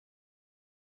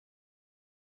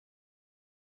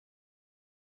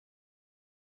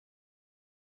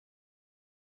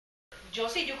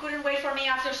Josie, you couldn't wait for me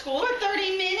after school? For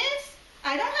 30 minutes?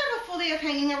 I don't have a full day of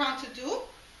hanging around to do.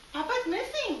 Papa's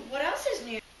missing. What else is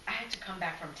new? I had to come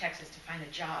back from Texas to find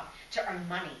a job, to earn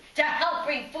money, to help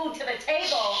bring food to the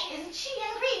table. Isn't she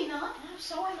angry, no? Oh,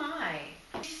 so am I.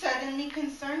 She's suddenly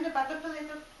concerned about the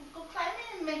political climate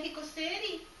in Mexico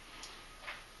City.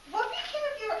 What became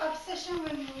of your obsession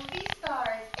with movie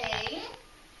stars, eh?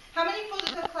 How many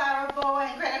photos of Clara Bow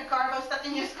and Greta Garbo stuffed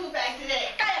in your school bag today?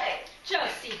 Cállate!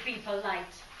 Josie, be polite.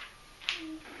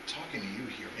 Talking to you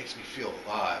here makes me feel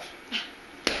alive.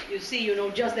 You see, you know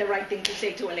just the right thing to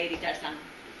say to a lady, Tarzan.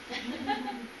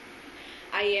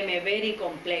 I am a very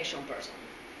complexion person.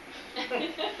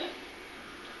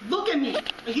 Look at me.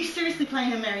 Are you seriously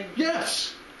planning to marry me?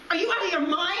 Yes. Are you out of your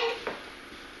mind?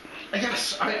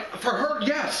 Yes. For her,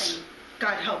 yes.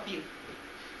 God help you.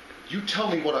 You tell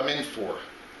me what I'm in for.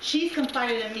 She's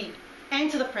confided in me and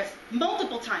to the press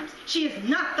multiple times. She is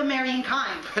not the marrying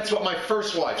kind. That's what my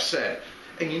first wife said.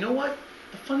 And you know what?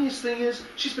 The funniest thing is,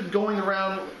 she's been going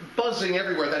around buzzing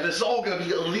everywhere that it's all going to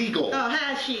be illegal. Oh,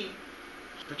 has she?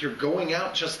 But you're going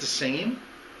out just the same?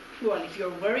 Well, if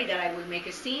you're worried that I will make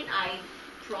a scene, I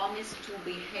promise to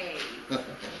behave.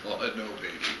 Well, no,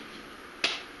 baby.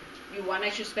 You want I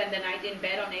should spend the night in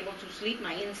bed unable to sleep,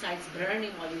 my insides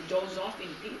burning while you doze off in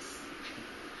peace?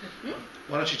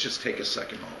 Why don't you just take a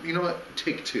second off? You know what?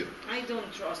 Take two. I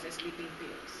don't trust the sleeping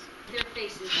pills. Their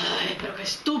faces. Ay, pero qué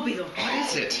estúpido. What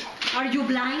is it? Are you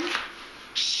blind?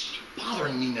 Shh, you're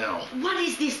bothering me now. What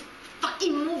is this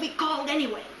fucking movie called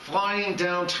anyway? Flying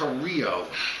down to Rio.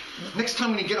 Next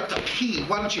time when you get up to pee,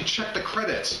 why don't you check the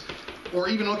credits? Or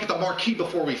even look at the marquee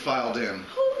before we filed in.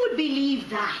 Who would believe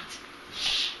that?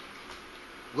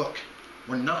 Look,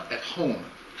 we're not at home.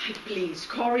 Ay, please,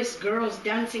 chorus girls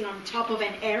dancing on top of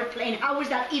an airplane. How is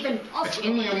that even possible? It's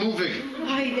only a movie.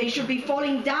 Ay, they should be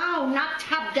falling down, not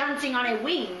tap dancing on a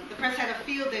wing. The press had a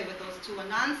field day with those two, a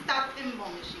non-stop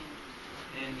pinball machine.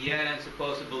 And yet I'm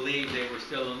supposed to believe they were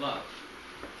still in love.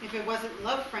 If it wasn't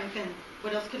love, Frank, then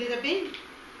what else could it have been?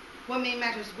 What made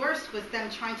matters worse was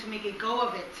them trying to make a go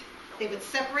of it. They would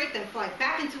separate, then fly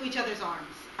back into each other's arms.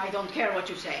 I don't care what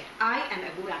you say. I am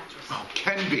a good actress. Oh,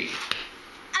 can be.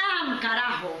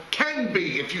 Carajo. Can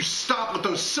be if you stop with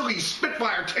those silly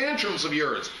Spitfire tantrums of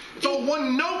yours. It's all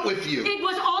one note with you. It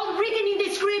was all written in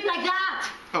the script like that.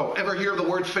 Oh, ever hear the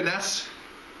word finesse?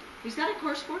 Is that a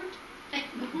curse word?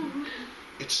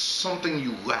 It's something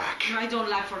you lack. I don't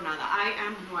lack for nada. I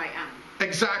am who I am.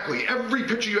 Exactly. Every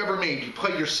picture you ever made, you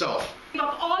play yourself. He gave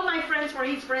up all my friends for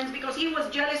his friends because he was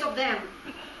jealous of them.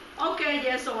 Okay,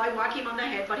 yes, so I whacked him on the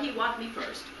head, but he whacked me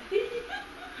first.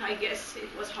 I guess it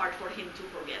was hard for him to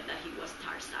forget that he was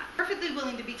Tarzan. Perfectly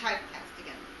willing to be typecast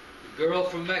again. The girl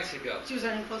from Mexico. She was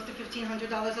earning close to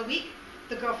 $1,500 a week.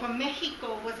 The girl from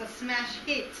Mexico was a smash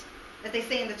hit, as they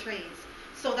say in the trades.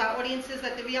 Sold out audiences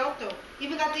at the Rialto.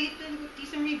 Even got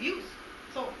decent reviews.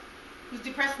 So, who's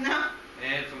depressed now?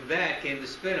 And from that came the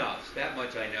spin-offs. That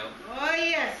much I know. Oh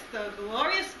yes, the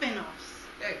glorious spin-offs.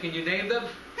 Yeah, can you name them?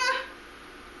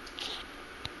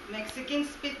 Mexican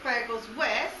Spitfire goes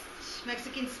west.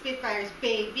 Mexican Spitfire's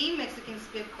baby. Mexican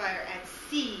Spitfire at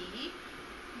sea.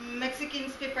 Mexican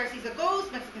Spitfire sees a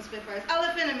ghost. Mexican Spitfire's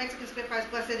elephant. And Mexican Spitfire's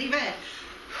blessed event.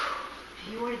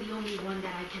 You are the only one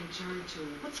that I can turn to.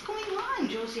 What's going on?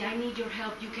 Josie, I need your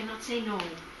help. You cannot say no.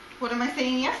 What am I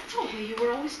saying yes to? Okay, you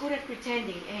were always good at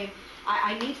pretending.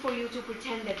 I need for you to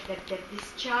pretend that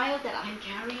this child that I'm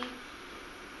carrying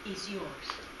is yours.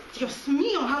 Dios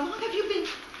mío, how long have you been?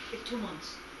 2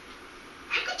 months.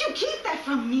 How could you keep that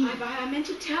from me? I meant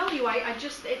to tell you.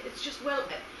 It's just, well,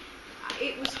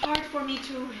 it was hard for me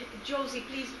to. Josie,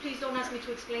 please don't ask me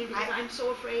to explain because I'm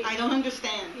so afraid. I don't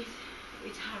understand.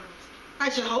 It's Harold. I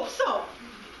should hope so.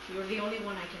 You're the only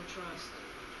one I can trust.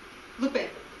 Lupe,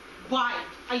 why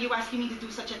are you asking me to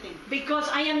do such a thing? Because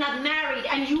I am not married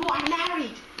and you are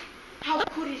married. How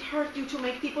could it hurt you to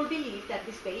make people believe that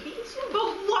this baby is yours?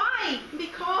 But why?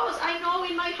 Because I know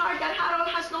in my heart that Harold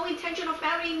has no intention of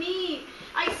marrying me.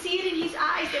 I see it in his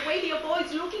eyes, the way he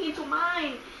avoids looking into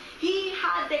mine. He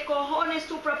had the cojones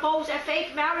to propose a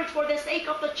fake marriage for the sake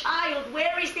of the child.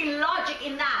 Where is the logic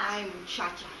in that? Ay,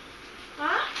 muchacha.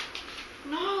 Huh?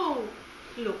 No.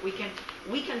 Look, we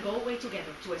can go away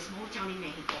together to a small town in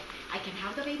Mexico. I can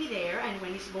have the baby there, and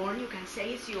when it's born, you can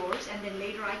say it's yours, and then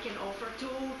later I can offer to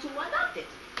adopt it.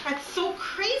 That's so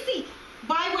crazy.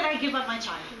 Why would I give up my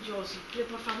child? Josie,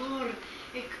 por favor,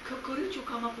 couldn't you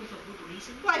come up with a good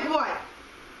reason? Like what?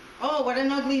 Oh, what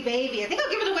an ugly baby. I think I'll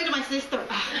give it away to my sister.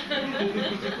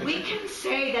 We can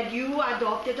say that you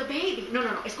adopted the baby. No,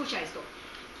 escucha esto.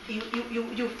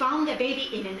 You found the baby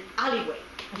in an alleyway.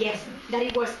 Yes, that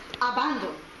it was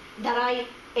abandoned. That I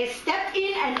stepped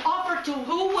in and offered to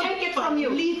take it from you.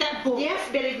 Believe that bull? Yes,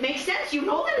 but it makes sense. You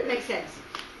know that it makes sense.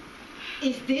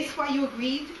 Is this why you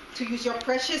agreed to use your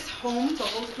precious home to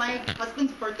host my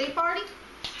husband's birthday party?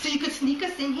 So you could sneak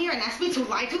us in here and ask me to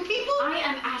lie to people? I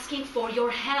am asking for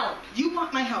your help. You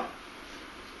want my help.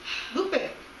 Lupe,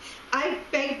 I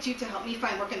begged you to help me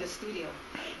find work in the studio.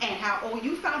 And how all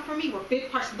you found for me were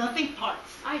bit parts, nothing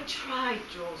parts. I tried,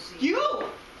 Josie. You,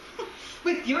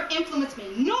 with your influence,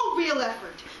 made no real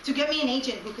effort to get me an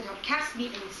agent who could help cast me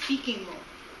in the speaking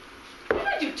role. What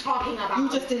are you talking about? You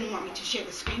just didn't want me to share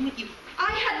the screen with you.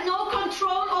 I had no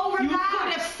control over You that.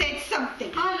 could have said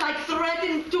something. I like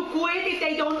threatened to quit if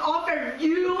they don't offer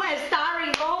you a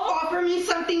starring role. Offer me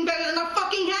something better than a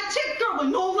fucking hat chick girl with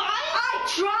no life? I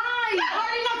tried.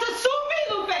 Hard enough to sue me,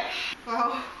 Lupe.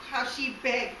 Oh, how she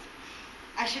begged.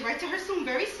 I should write to her soon,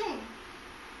 very soon.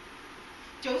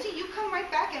 Josie, you come right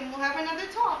back and we'll have another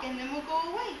talk and then we'll go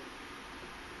away.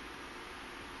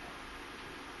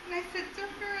 And I said to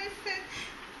her, I said,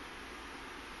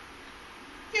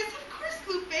 yes, of course,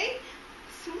 Lupe.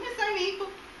 As soon as I'm able.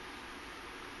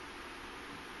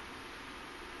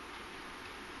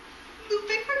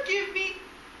 Lupe, forgive me.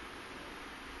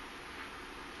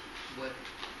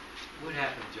 What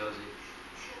happened, Josie?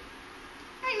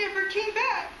 I never came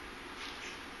back.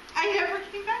 I never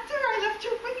came back to her. I left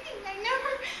her waiting. I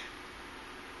never.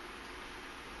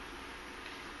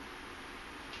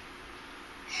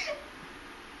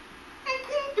 I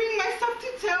couldn't bring myself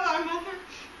to tell our mother.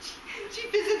 She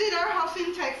visited our house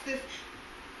in Texas.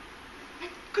 I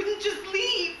couldn't just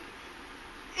leave.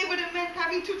 It would have meant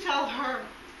having to tell her.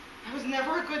 I was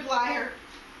never a good liar.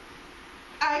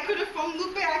 I could have phoned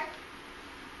Lupe. I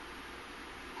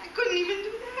couldn't even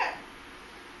do that.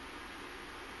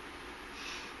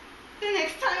 The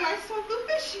next time I saw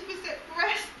Lupe, she was at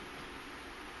rest.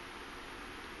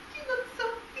 She looked so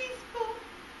peaceful.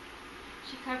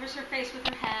 She covers her face with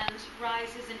her hands,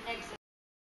 rises and exits.